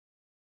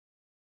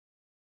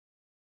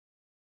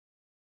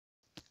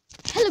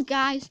Hello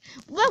guys,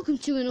 welcome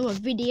to another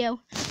video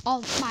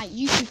of my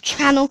YouTube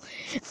channel.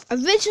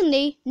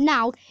 Originally,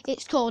 now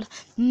it's called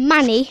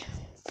Manny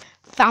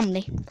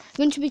Family. I'm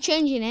going to be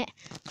changing it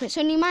because it's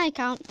only my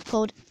account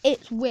called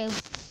It's Will.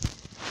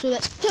 So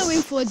let's go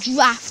in for a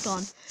draft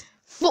on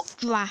Fut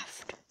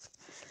Draft.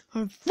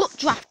 Fut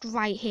Draft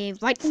right here,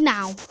 right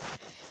now.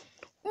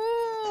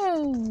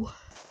 Ooh,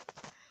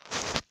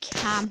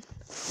 Cam,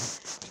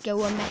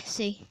 go on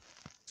Messi.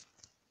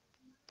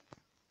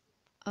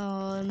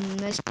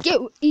 Let's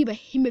go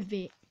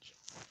Ibrahimovic.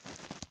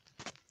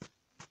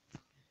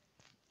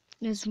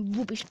 There's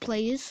rubbish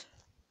players.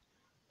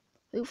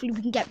 Hopefully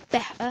we can get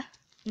better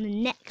in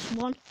the next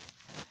one.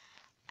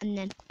 And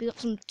then we got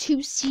some 2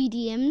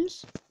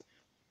 CDMs.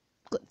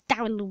 Got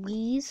Darren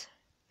Louise.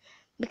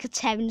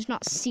 Mkhitaryan's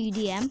not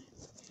CDM.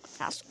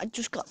 I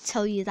just got to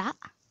tell you that.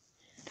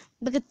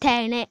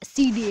 Mkhitaryan ain't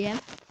CDM.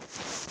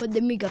 But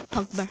then we got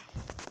Pogba.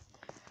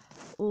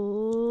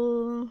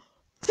 Oh.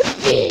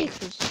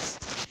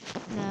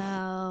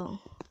 No.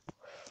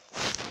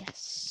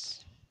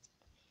 Yes.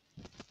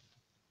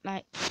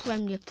 Like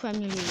Premier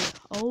League.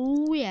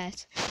 Oh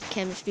yes.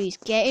 Chemistry's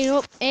getting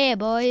up here,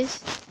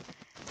 boys.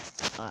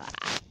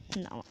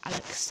 No,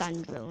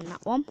 Alexandro on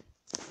that one.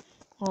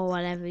 Or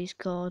whatever he's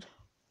called.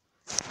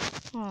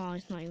 Oh,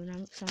 it's not even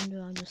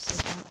Alexandro, I'll just say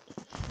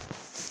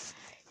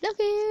that.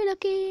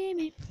 Lucky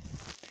me.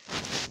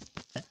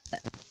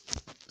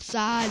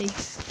 Sorry.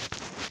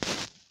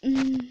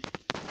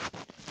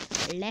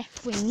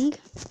 Left wing.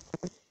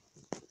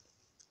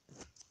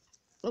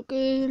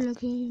 Lucky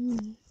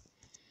me.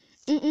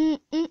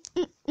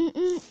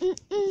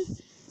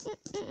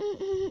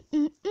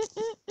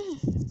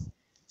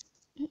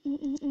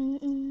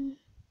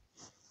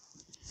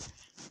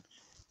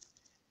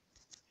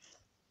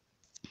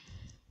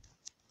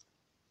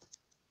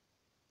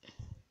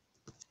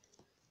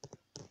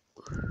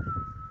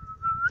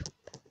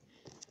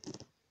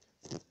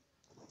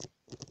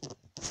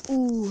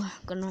 Ooh,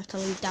 gonna have to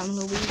leave down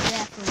the wheel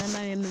there for a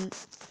moment.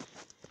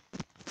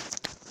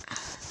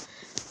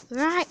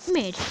 Right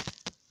mid.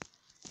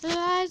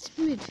 It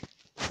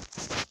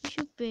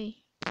should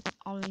be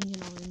orange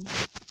and orange.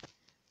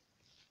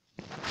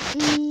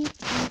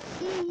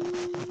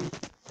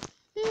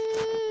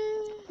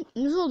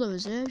 There's all the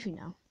reserves, you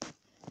know.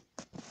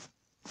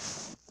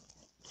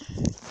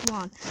 Come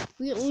on,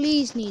 we at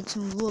least need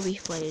some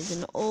rubbish players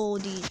and all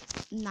these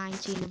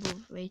 19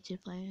 above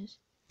rated players.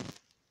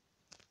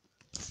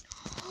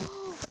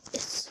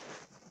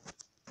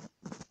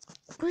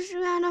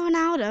 Cristiano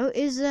Ronaldo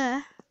is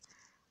there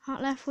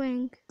at left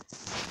wing.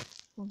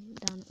 Down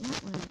at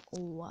that wing.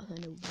 Oh, I don't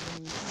know.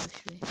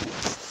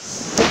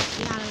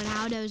 Cristiano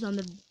Ronaldo's on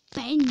the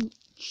bench.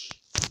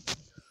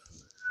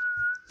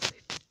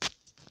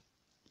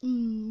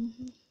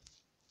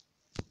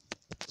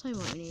 Tell you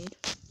what we need.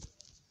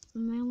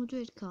 Real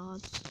Madrid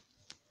cards.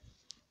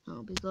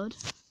 That'll be good.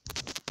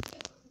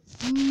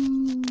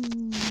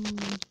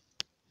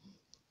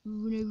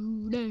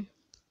 No.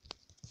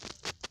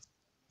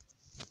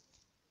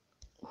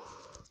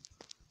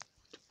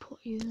 Put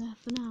you there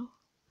for now.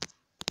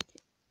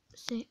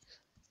 6.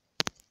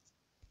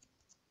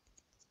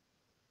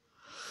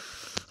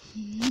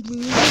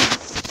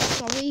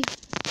 Sorry.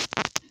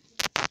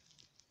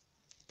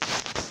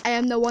 I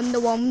am the one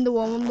with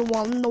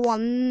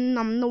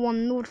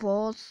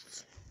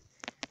was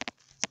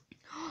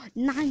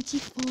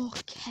 94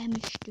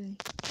 chemistry.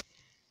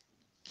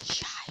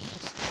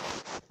 Child.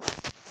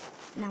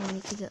 Now I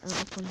need to get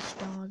up on the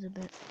stars a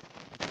bit.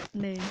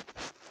 Moon.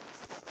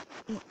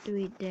 What do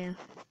we do?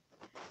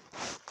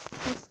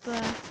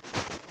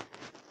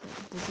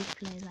 Would you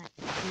play like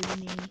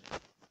me?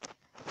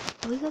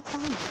 Oh, we got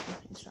down a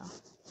star.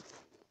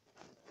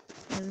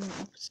 No, we went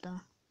up a star.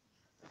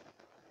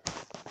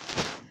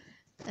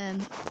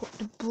 Put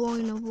the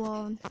Bruyne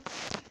one.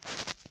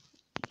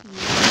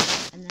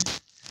 Yeah, and then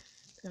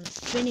we're gonna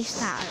finish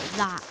that at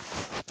that.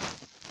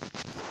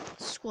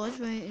 Squad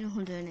rating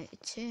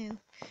 182.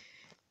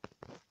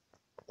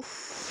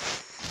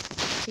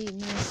 Team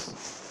this.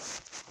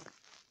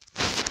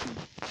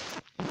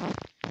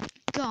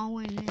 Gotta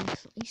win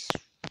this.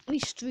 At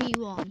least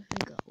 3-1. We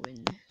gotta win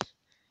this.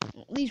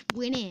 At least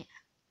win it.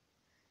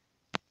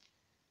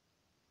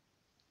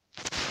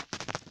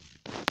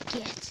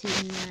 Get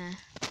in there.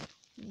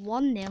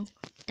 1-0.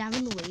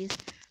 Darren Louise.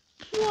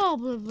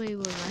 Probably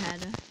with a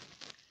header.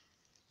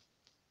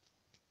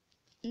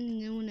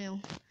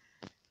 0-0.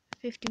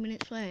 50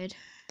 minutes played.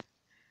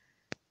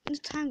 The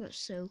time got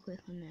so quick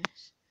on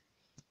this.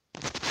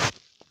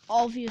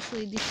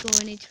 Obviously, they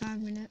score in each 5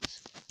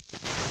 minutes.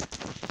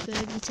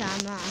 Fergie time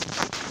that.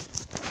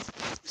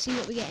 See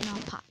what we get in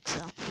our packs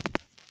though.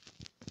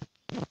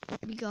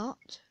 We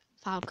got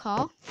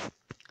Falcao.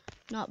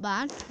 Not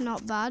bad.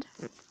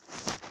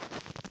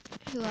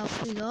 Who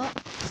else we got?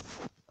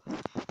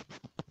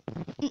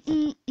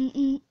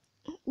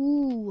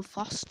 Ooh,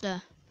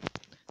 Foster.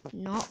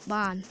 Not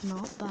bad.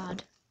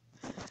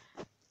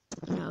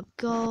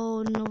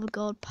 Another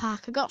gold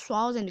pack. I got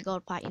Suarez in the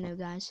gold pack, you know,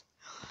 guys.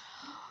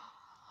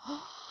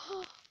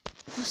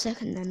 for a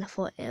second then I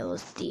thought it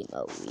was Di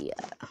Maria.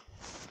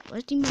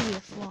 Where's Di Maria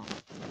from?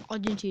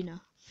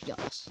 Argentina.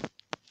 Yes.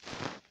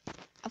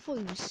 I thought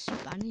he was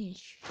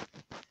Spanish.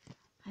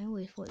 I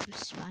always thought he was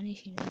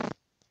Spanish, you know.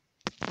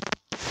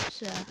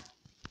 So,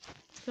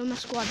 from my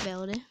squad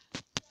building.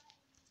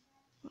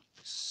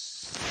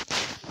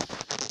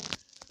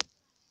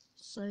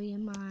 So yeah,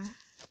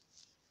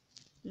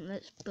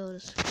 let's build a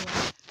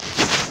squad.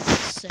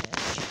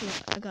 Search.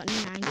 Look, I got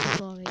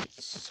 94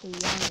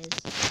 swears.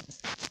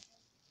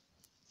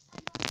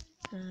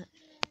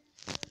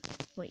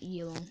 What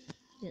you want?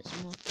 Get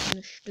some more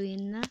chemistry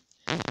in there.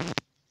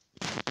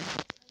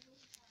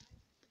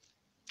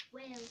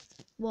 Will.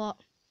 What?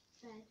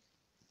 Said.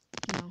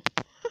 No.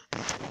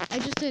 I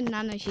just did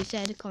Nana, she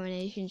said a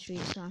Coronation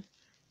Street song.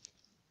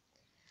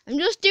 I'm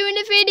just doing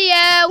a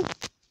video!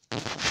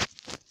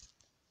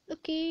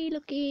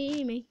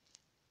 Looky me.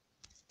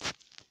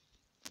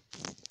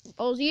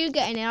 Oh, you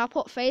getting it? I'll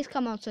put face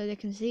cam on so they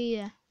can see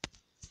you.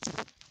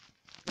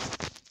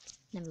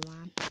 Never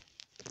mind.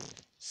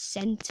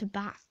 Centre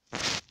back.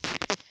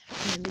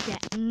 And then we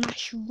get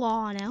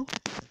Mascherano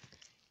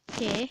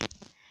here.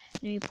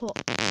 Then we put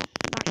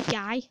that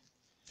guy.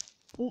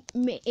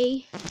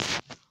 Mitty.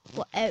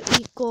 Whatever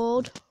he's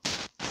called.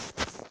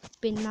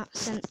 Bin that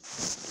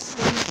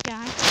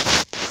guy.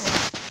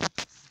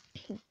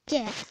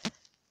 Yeah.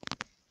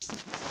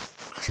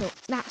 So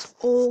that's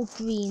all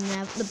green there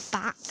at the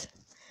back.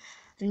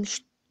 And we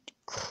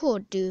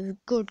could do a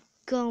good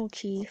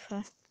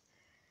goalkeeper.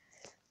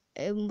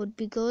 It would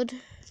be good.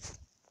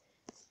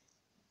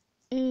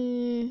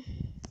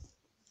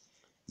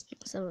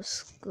 Let's have a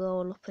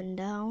scroll up and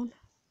down.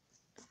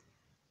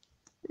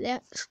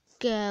 Let's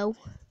go.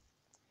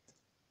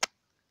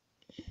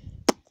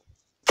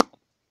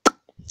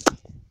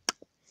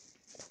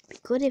 Be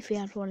good if we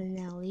had one in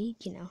our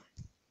league, you know.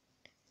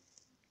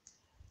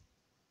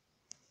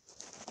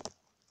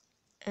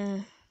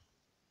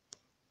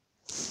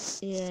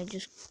 Yeah,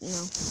 just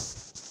no,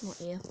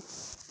 not you.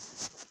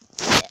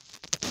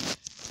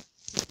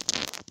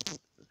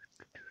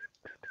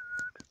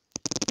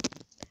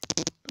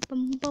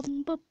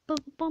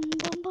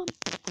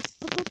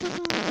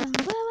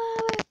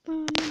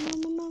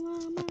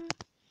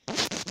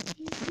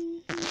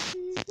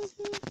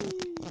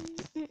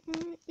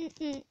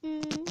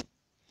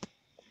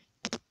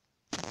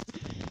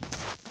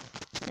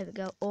 There we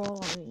go,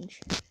 all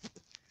orange.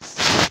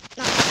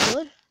 That's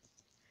good.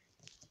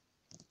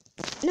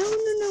 No,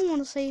 I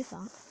want to save that.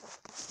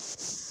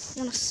 I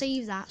want to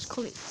save that. Let's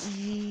call it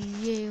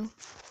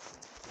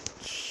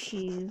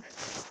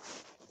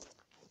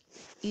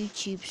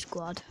YouTube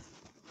squad.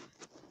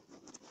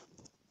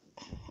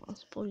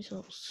 That's probably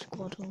sort of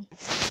squad home.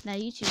 No,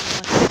 YouTube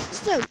squad.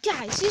 So,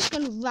 guys, this is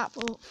going to wrap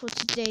up for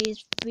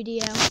today's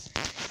video.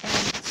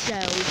 So,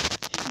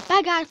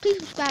 bye, guys. Please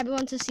subscribe if you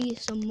want to see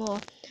some more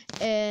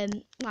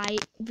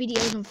like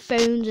videos on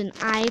phones and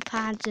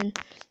iPads and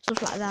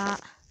stuff like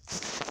that.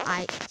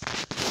 Like,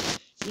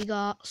 we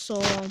got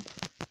some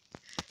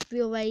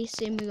real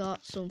racing, we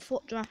got some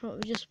Fut Draft that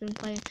we've just been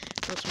playing,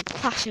 we got some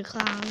Clash of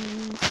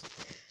Clans.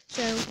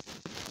 So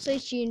stay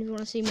tuned if you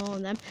want to see more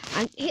of them,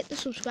 and hit the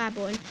subscribe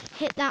button,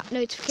 hit that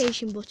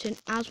notification button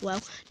as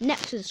well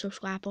next to the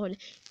subscribe button,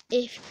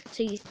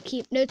 so you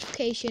keep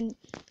notification.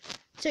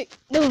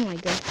 Oh my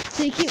god!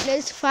 So you keep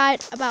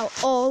notified about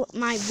all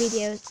my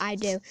videos I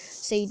do,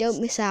 so you don't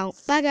miss out.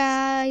 Bye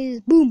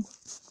guys. Boom.